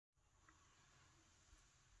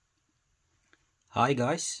Hi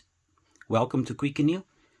guys, welcome to Quick Anneal.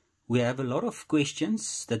 We have a lot of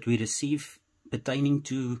questions that we receive pertaining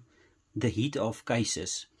to the heat of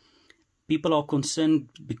cases. People are concerned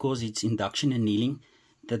because it's induction annealing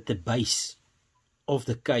that the base of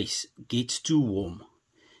the case gets too warm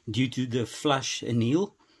due to the flush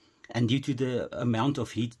anneal and due to the amount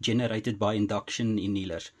of heat generated by induction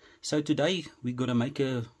annealers. So today we're going to make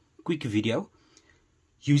a quick video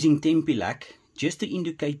using Tempilac just to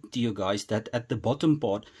indicate to you guys that at the bottom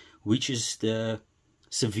part, which is the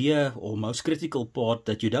severe or most critical part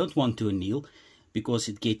that you don't want to anneal because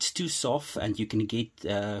it gets too soft and you can get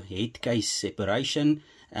head case separation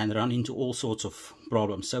and run into all sorts of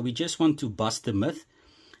problems. So we just want to bust the myth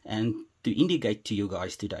and to indicate to you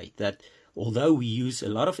guys today that although we use a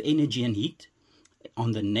lot of energy and heat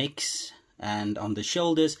on the necks and on the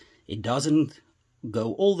shoulders, it doesn't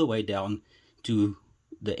go all the way down to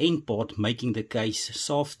the end part, making the case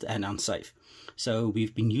soft and unsafe. So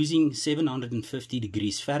we've been using 750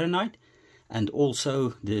 degrees Fahrenheit and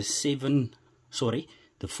also the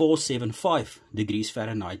 475 degrees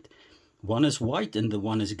Fahrenheit. One is white and the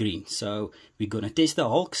one is green. So we're going to test the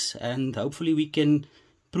hulks and hopefully we can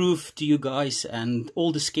prove to you guys and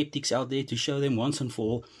all the skeptics out there, to show them once and for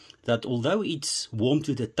all that although it's warm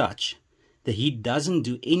to the touch, the heat doesn't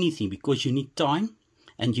do anything, because you need time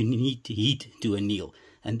and you need heat to anneal.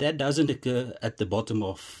 And that doesn't occur at the bottom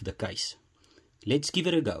of the case. Let's give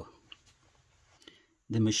it a go.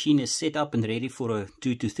 The machine is set up and ready for a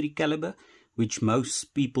 2 to 3 caliber, which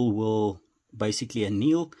most people will basically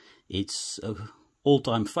anneal. It's an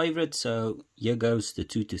all-time favorite, so here goes the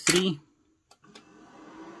 2 to 3.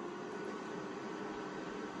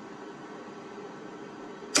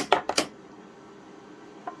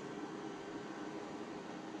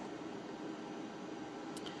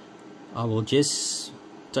 I will just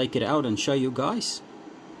take it out and show you guys.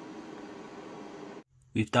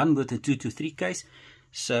 We've done with the 2 to 3 case.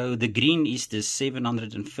 So the green is the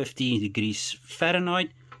 750 degrees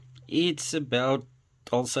Fahrenheit. It's about,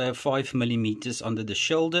 I'll say, 5 millimeters under the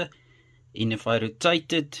shoulder. And if I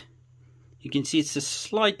rotate it, you can see it's a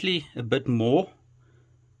bit more,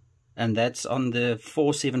 and that's on the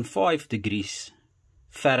 475 degrees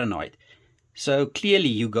Fahrenheit. So clearly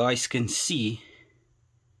you guys can see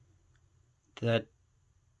that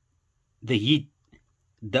the heat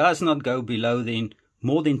does not go below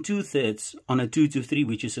more than 2/3 on a 2 to 3,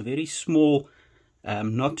 which is a very small,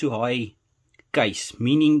 not too high case,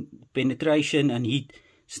 meaning penetration and heat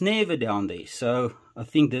is never down there. So I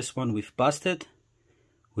think this one we've busted.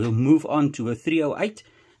 We'll move on to a 308,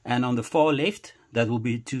 and on the far left that will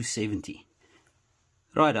be 270.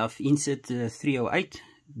 Right, I've inserted the 308,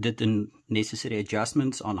 did the necessary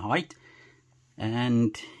adjustments on height,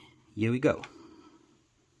 and here we go.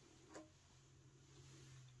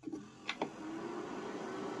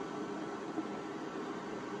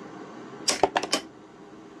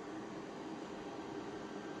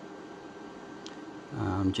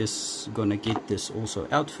 I'm just gonna get this also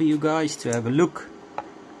out for you guys to have a look.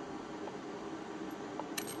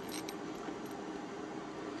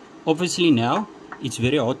 Obviously now it's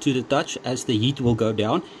very hot to the touch as the heat will go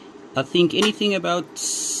down. I think anything about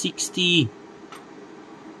 60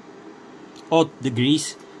 odd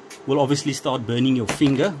degrees will obviously start burning your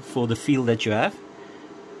finger for the feel that you have.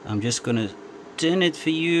 I'm just gonna turn it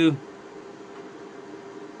for you.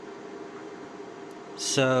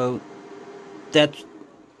 So that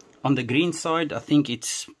on the green side, I think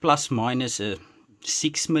it's plus minus a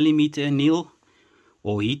 6 millimeter anneal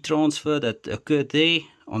or heat transfer that occurred there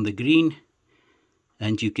on the green.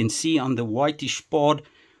 And you can see on the whitish part,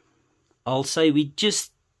 I'll say we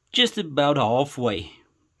just about halfway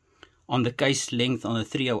on the case length on the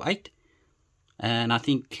 308. And I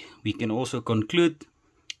think we can also conclude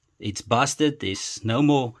it's busted. There's no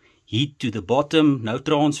more heat to the bottom, no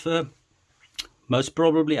transfer. Most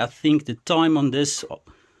probably, I think the time on this,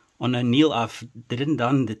 on anneal, I didn't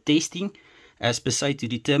done the testing as per se to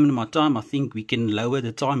determine my time. I think we can lower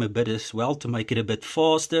the time a bit as well to make it a bit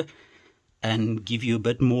faster and give you a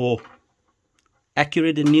bit more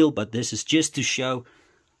accurate anneal. But this is just to show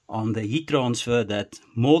on the heat transfer that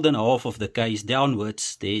more than half of the case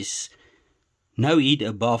downwards, there's no heat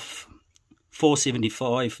above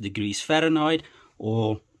 475 degrees Fahrenheit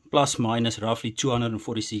or plus minus roughly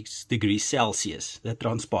 246 degrees Celsius that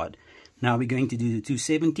transpired. Now we're going to do the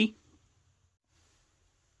 270.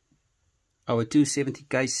 Our 270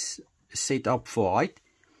 case is set up for height.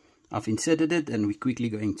 I've inserted it and we're quickly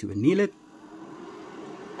going to anneal it.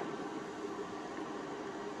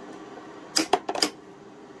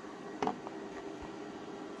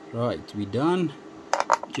 Right, we're done.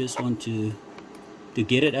 Just want to to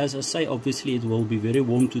get it. As I say, obviously it will be very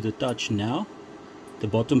warm to the touch now. The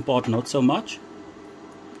bottom part not so much.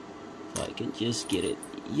 If I can just get it,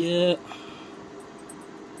 yeah.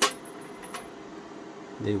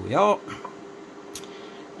 There we are.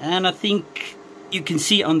 And I think you can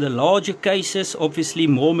see on the larger cases, obviously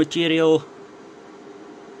more material.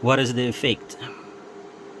 What is the effect?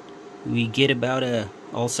 We get about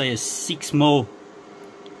I'll say a 6 mil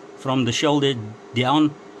from the shoulder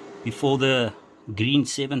down before the green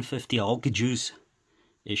 750 Hulk juice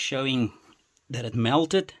is showing that it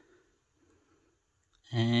melted.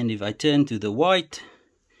 And if I turn to the white,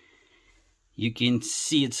 you can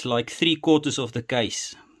see it's like 3/4 of the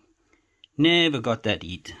case. Never got that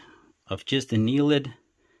heat. I've just annealed it,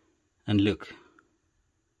 and look,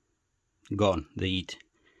 gone the heat.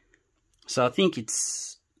 So I think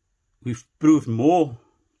we've proved more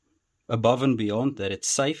above and beyond that it's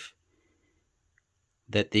safe,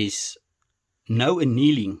 that there's no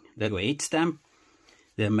annealing, that heat stamp.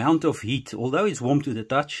 The amount of heat, although it's warm to the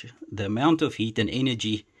touch, the amount of heat and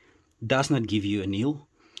energy does not give you anneal.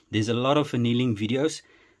 There's a lot of annealing videos.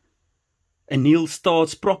 Anneal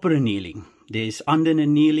starts proper annealing. There's under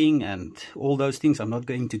annealing and all those things. I'm not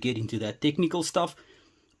going to get into that technical stuff,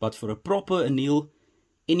 but for a proper anneal,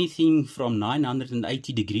 anything from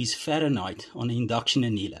 980 degrees Fahrenheit on an induction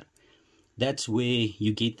annealer, that's where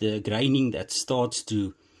you get the graining that starts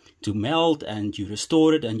to melt, and you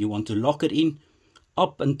restore it and you want to lock it in,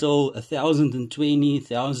 up until 1020,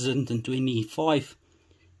 1025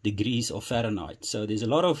 degrees of Fahrenheit. So there's a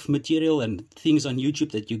lot of material and things on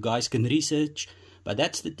YouTube that you guys can research, but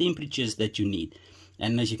that's the temperatures that you need.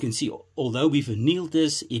 And as you can see, although we've annealed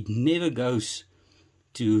this, it never goes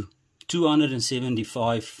to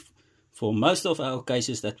 275 for most of our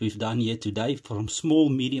cases that we've done here today, from small,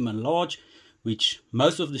 medium and large, which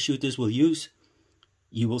most of the shooters will use.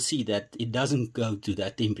 You will see that it doesn't go to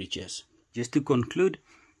that temperatures. Just to conclude,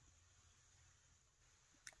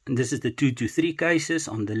 and this is the 2 to 3 cases.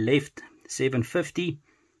 On the left 750,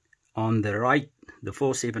 on the right the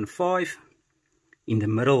 475, in the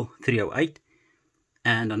middle 308,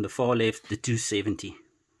 and on the far left the 270.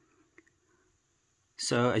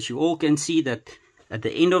 So as you all can see, that at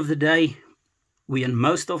the end of the day, we in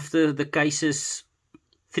most of the cases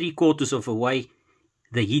 3/4 of a way,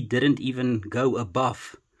 the heat didn't even go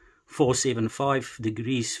above 475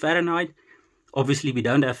 degrees Fahrenheit. Obviously we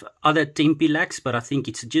don't have other tempi lags, but I think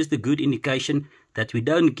it's just a good indication that we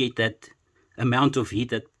don't get that amount of heat,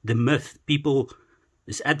 that the myth people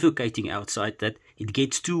is advocating outside, that it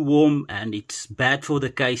gets too warm and it's bad for the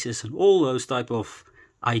cases and all those type of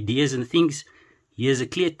ideas and things. Here's a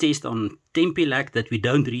clear test on tempi lag that we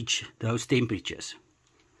don't reach those temperatures.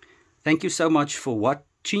 Thank you so much for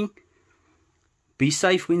watching. Be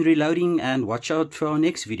safe when reloading and watch out for our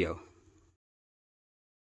next video.